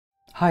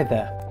Hi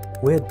there,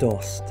 we're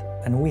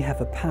DŌST and we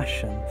have a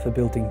passion for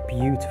building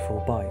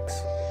beautiful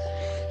bikes.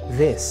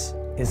 This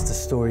is the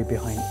story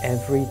behind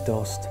every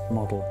DŌST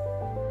model.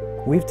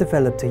 We've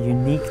developed a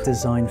unique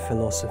design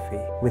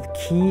philosophy with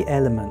key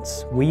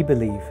elements we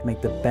believe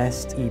make the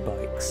best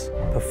e-bikes: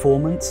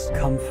 performance,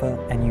 comfort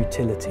and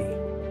utility.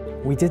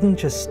 We didn't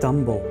just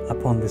stumble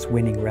upon this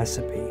winning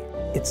recipe.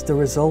 It's the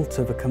result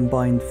of a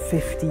combined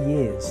 50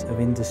 years of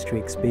industry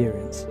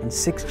experience and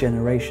 6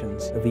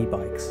 generations of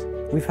e-bikes.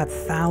 We've had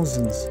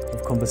thousands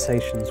of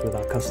conversations with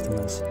our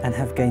customers and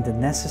have gained the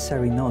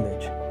necessary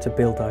knowledge to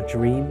build our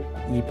dream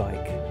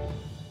e-bike.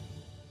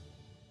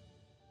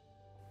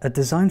 A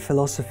design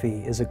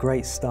philosophy is a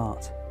great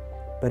start,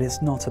 but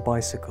it's not a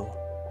bicycle.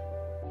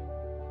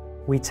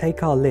 We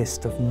take our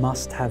list of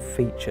must-have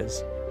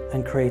features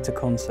and create a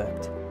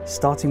concept,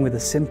 starting with a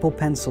simple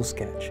pencil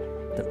sketch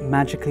that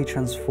magically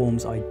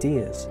transforms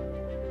ideas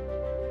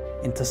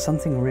into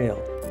something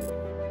real.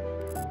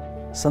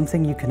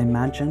 Something you can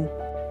imagine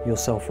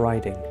yourself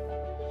riding.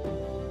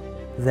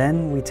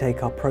 Then we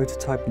take our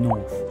prototype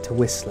north to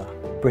Whistler,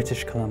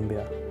 British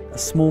Columbia, a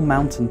small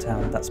mountain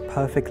town that's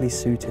perfectly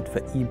suited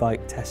for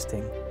e-bike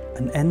testing.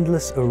 An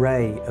endless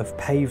array of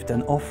paved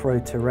and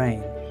off-road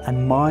terrain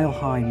and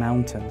mile-high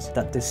mountains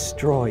that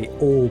destroy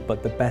all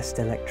but the best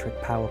electric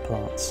power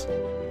plants.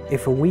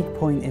 If a weak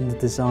point in the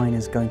design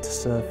is going to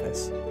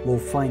surface, we'll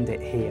find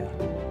it here.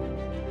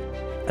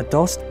 A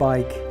DŌST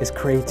bike is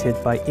created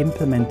by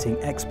implementing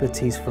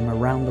expertise from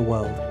around the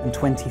world in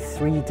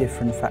 23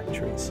 different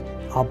factories.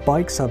 Our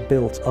bikes are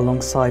built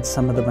alongside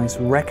some of the most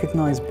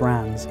recognized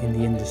brands in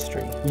the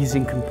industry,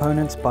 using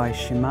components by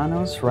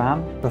Shimano,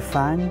 SRAM,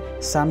 Bafang,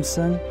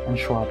 Samsung and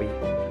Schwalbe.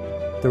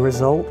 The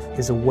result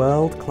is a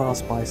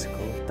world-class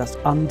bicycle that's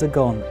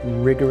undergone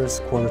rigorous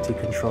quality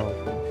control.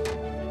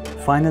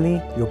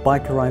 Finally, your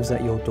bike arrives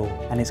at your door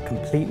and it's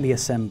completely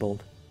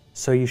assembled.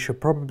 So you should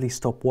probably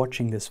stop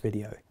watching this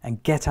video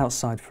and get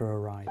outside for a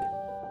ride.